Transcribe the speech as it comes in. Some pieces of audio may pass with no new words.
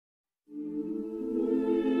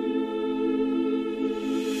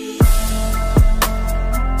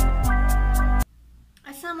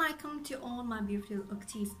Welcome to all my beautiful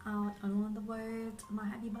ouktis out around the world. My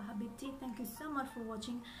Habiba Habibti, thank you so much for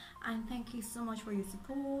watching, and thank you so much for your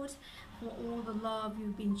support, for all the love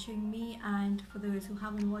you've been showing me. And for those who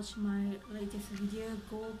haven't watched my latest video,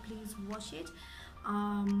 go please watch it.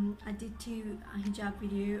 I did two hijab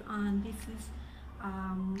video, and this is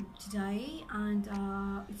today, and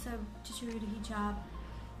it's a tutorial hijab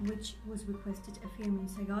which was requested a few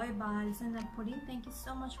minutes ago by Zainab. Thank you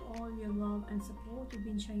so much for all your love and support you've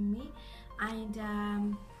been showing me,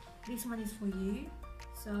 and this one is for you.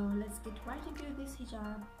 So let's get right into this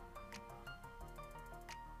hijab.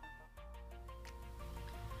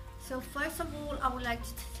 So first of all, I would like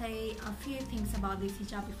to say a few things about this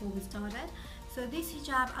hijab before we started. So this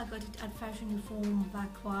hijab, I got it at Fashion Uniform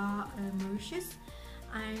Bakwa, Mauritius,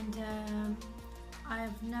 and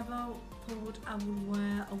I've never thought I would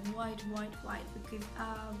wear a white because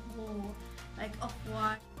I wore like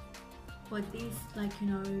off-white, but this, like, you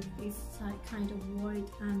know, this like kind of white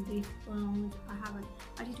and this brown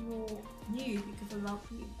I did wear nude because I love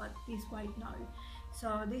nude, but this white no.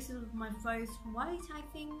 So this is my first white, I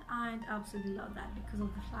think, and I absolutely love that because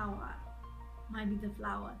of the flower, might be the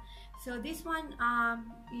flower. So this one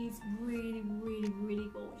is really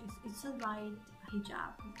gorgeous. It's a light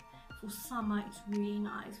hijab. For summer it's really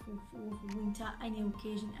nice, for fall, for winter, any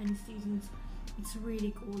occasion, any seasons, it's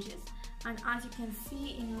really gorgeous. And as you can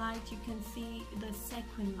see in light, you can see the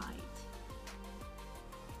sequin light.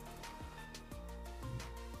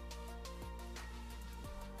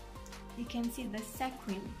 You can see the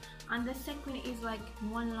sequin, and the sequin is like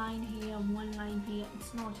one line here, one line here.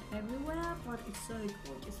 It's not everywhere, but it's so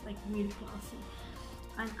gorgeous, like really classy.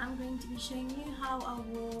 And I'm going to be showing you how I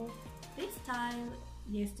wore this style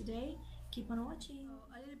yesterday. Keep on watching.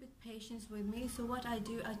 A little bit patience with me. So what I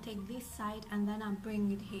do, I take this side and then I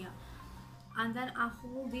bring it here, and then I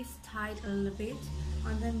hold this tight a little bit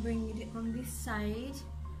and then bring it on this side.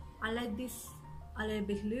 I let this a little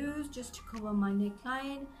bit loose just to cover my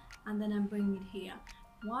neckline, and then I bring it here.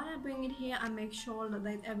 While I bring it here, I make sure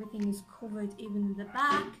that everything is covered, even in the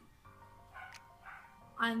back.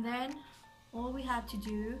 And then all we have to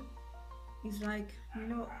do is, like, you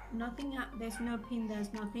know, nothing, there's no pin,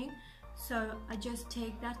 there's nothing. So I just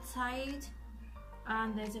take that side,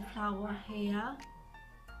 and there's a flower here,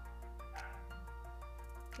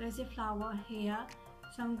 there's a flower here,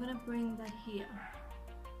 so I'm gonna bring that here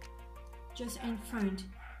just in front.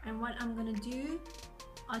 And what I'm gonna do,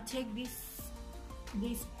 I'll take this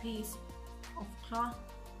piece of cloth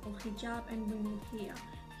of hijab and bring it here.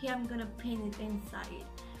 Here I'm gonna pin it inside.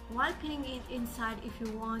 While pinning it inside, if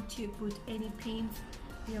you want to put any pins,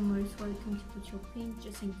 you're most welcome to put your pins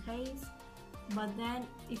just in case. But then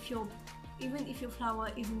even if your flower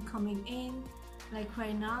isn't coming in, like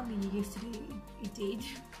right now, yesterday it did.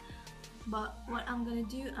 But what I'm gonna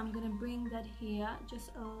do, I'm gonna bring that here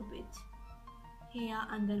just a little bit here,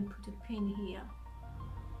 and then put a pin here.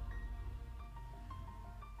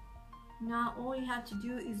 Now all you have to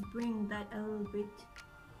do is bring that a little bit,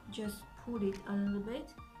 just pull it a little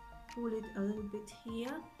bit, pull it a little bit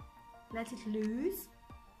here, let it loose,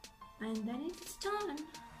 and then it's done.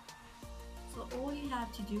 So all you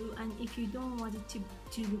have to do, and if you don't want it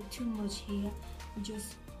to look too much here, you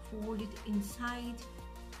just fold it inside,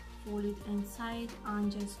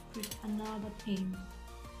 and just put another pin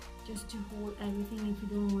just to hold everything if you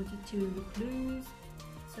don't want it to look loose.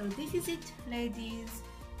 So this is it, ladies.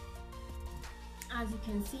 As you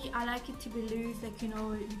can see, I like it to be loose, like, you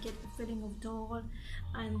know, you get the feeling of doll,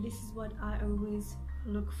 and this is what I always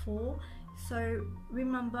look for. So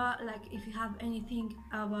remember, like, if you have anything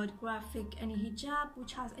about graphic, any hijab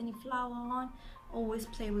which has any flower on, always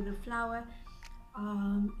play with the flower.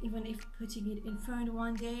 Even if putting it in front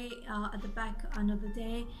one day, at the back another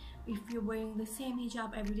day, if you're wearing the same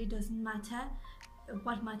hijab every day, doesn't matter.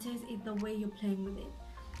 What matters is the way you're playing with it.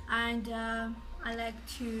 And I like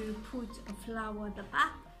to put a flower at the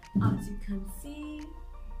back, as you can see.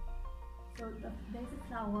 So there's a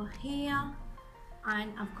flower here,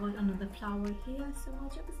 and I've got another flower here, so my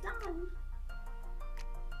job is done.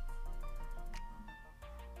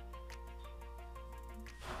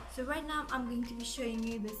 So right now I'm going to be showing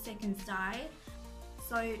you the second style.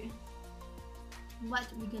 So what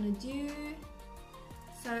we're gonna do,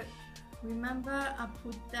 so remember I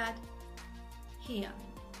put that here.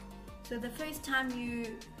 So the first time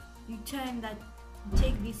you turn that,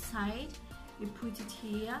 take this side, you put it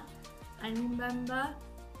here, and remember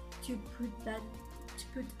to put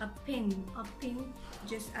a pin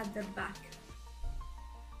just at the back.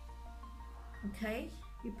 Okay,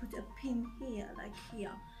 you put a pin here, like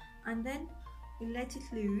here, and then you let it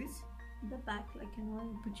loose, the back, like you know,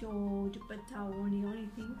 you put your dupatta or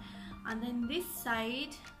anything. And then this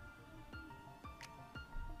side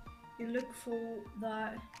you look for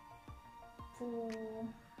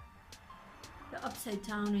the upside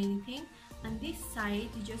down or anything, and this side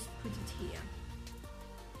you just put it here,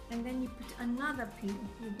 and then you put another pin.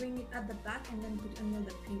 You bring it at the back and then put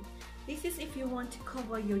another pin. This is if you want to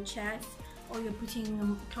cover your chest, or you're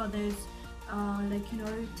putting clothes, like you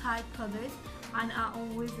know, tight clothes. And I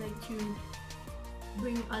always like to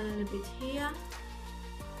bring a little bit here.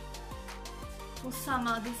 For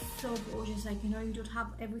summer, this is so gorgeous, like you know, you don't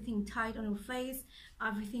have everything tight on your face,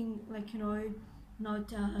 everything like you know,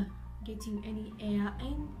 not getting any air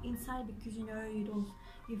inside, because you know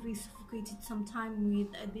you feel suffocated sometime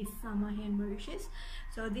with this summer hair mauritius.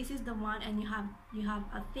 So this is the one, and you have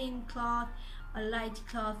a thin cloth, a light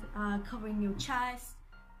cloth covering your chest,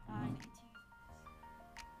 and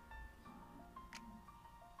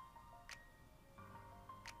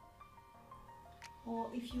or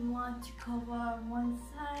if you want to cover one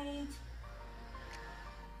side,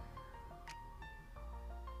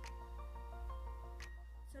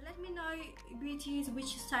 so let me know, beauties,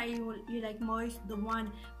 which side you like most. The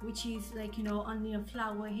one which is like you know, only a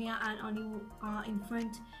flower here and only in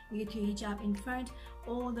front, you get your hijab in front,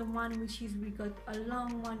 or the one which is we got a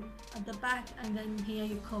long one at the back, and then here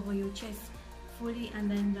you cover your chest fully, and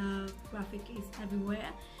then the graphic is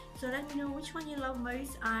everywhere. So let me know which one you love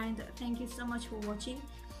most, and thank you so much for watching.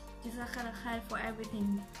 Jazakallah khair for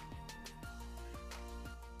everything.